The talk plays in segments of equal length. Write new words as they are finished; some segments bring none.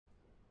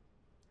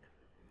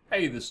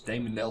Hey, this is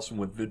Damon Nelson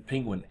with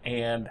VidPenguin,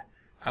 and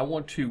I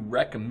want to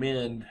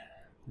recommend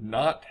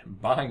not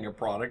buying a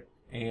product,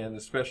 and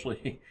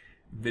especially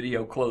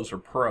Video Closer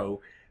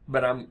Pro,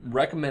 but I'm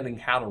recommending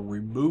how to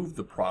remove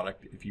the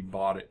product if you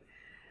bought it.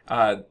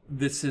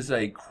 This is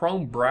a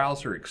Chrome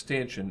browser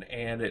extension,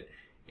 and it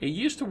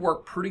used to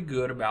work pretty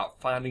good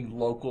about finding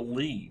local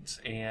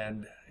leads,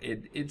 and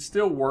it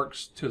still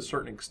works to a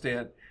certain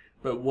extent,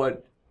 but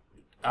what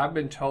I've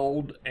been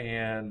told,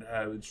 and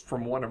it's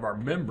from one of our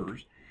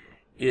members,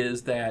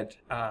 is that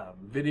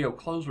Video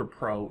Closer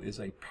Pro is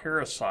a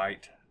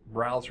parasite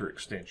browser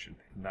extension.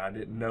 And I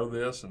didn't know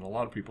this, and a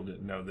lot of people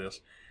didn't know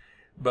this.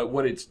 But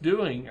what it's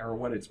doing, or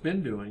what it's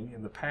been doing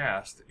in the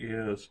past,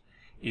 is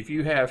if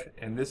you have,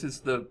 and this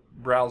is the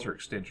browser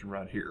extension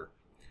right here,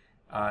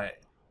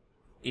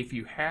 if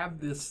you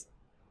have this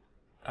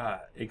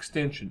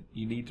extension,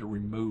 you need to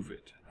remove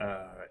it.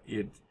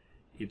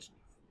 It's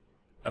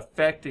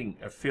affecting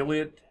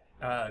affiliate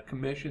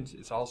commissions.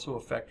 It's also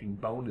affecting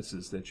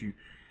bonuses that you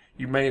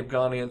may have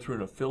gone in through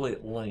an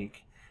affiliate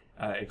link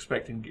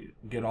expecting to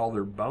get all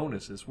their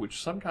bonuses, which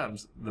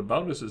sometimes the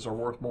bonuses are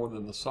worth more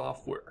than the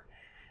software,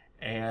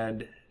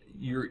 and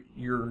you're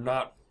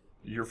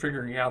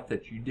figuring out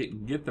that you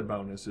didn't get the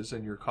bonuses,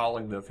 and you're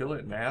calling the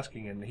affiliate and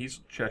asking, and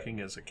he's checking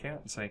his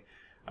account and saying,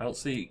 I don't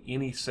see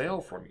any sale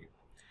from you.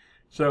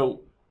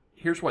 So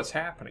here's what's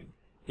happening.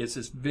 It's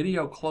this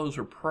Video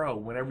Closer Pro.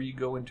 Whenever you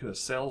go into a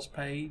sales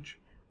page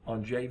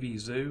on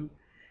JVZoo,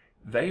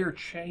 they are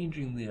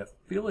changing the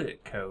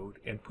affiliate code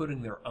and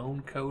putting their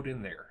own code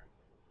in there.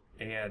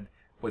 And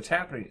what's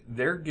happening,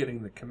 they're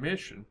getting the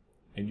commission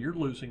and you're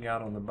losing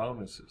out on the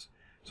bonuses.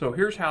 So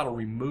here's how to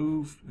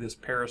remove this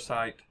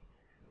parasite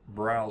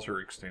browser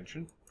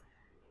extension.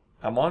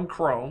 I'm on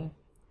Chrome.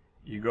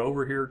 You go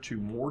over here to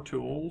More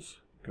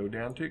Tools, go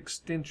down to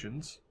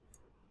Extensions,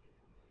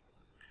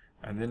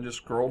 and then just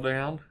scroll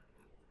down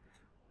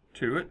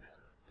to it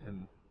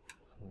and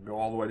go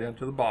all the way down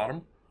to the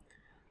bottom.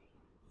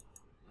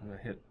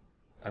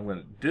 I'm going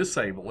to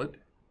disable it,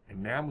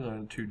 and now I'm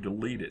going to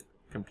delete it,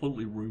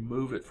 completely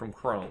remove it from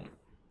Chrome.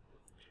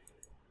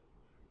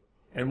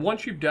 And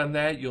once you've done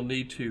that, you'll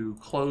need to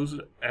close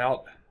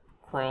out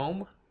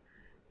Chrome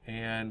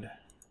and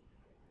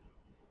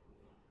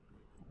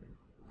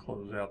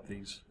close out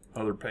these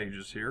other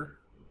pages here.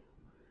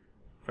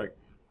 In fact,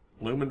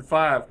 Lumen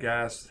 5,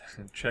 guys,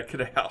 check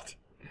it out.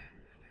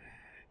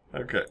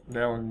 Okay,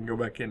 now we can go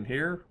back in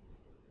here.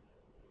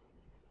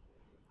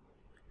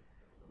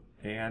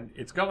 And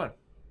it's gone.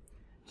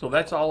 So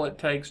that's all it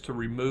takes to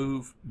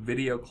remove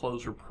Video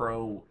Closer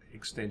Pro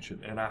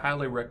extension, and I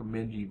highly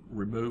recommend you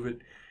remove it.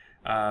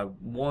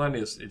 One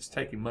is it's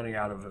taking money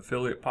out of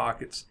affiliate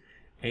pockets,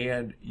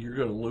 and you're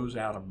going to lose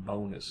out on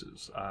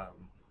bonuses.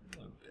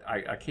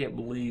 I can't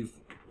believe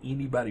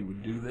anybody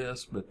would do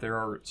this, but there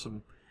are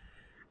some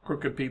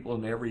crooked people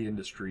in every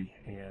industry,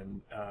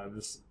 and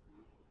this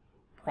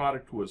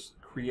product was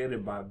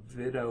created by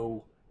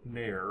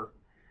Vidonair,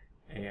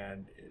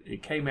 and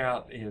it came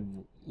out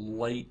in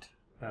late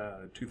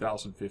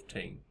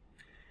 2015,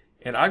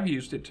 and I've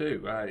used it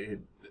too.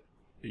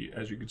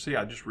 As you can see,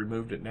 I just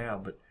removed it now,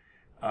 but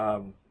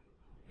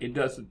it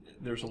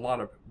doesn't. There's a lot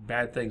of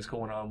bad things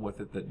going on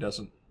with it that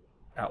doesn't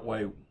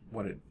outweigh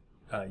what it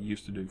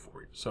used to do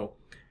for you. So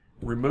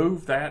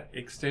remove that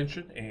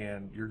extension,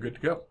 and you're good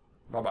to go.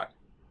 Bye bye.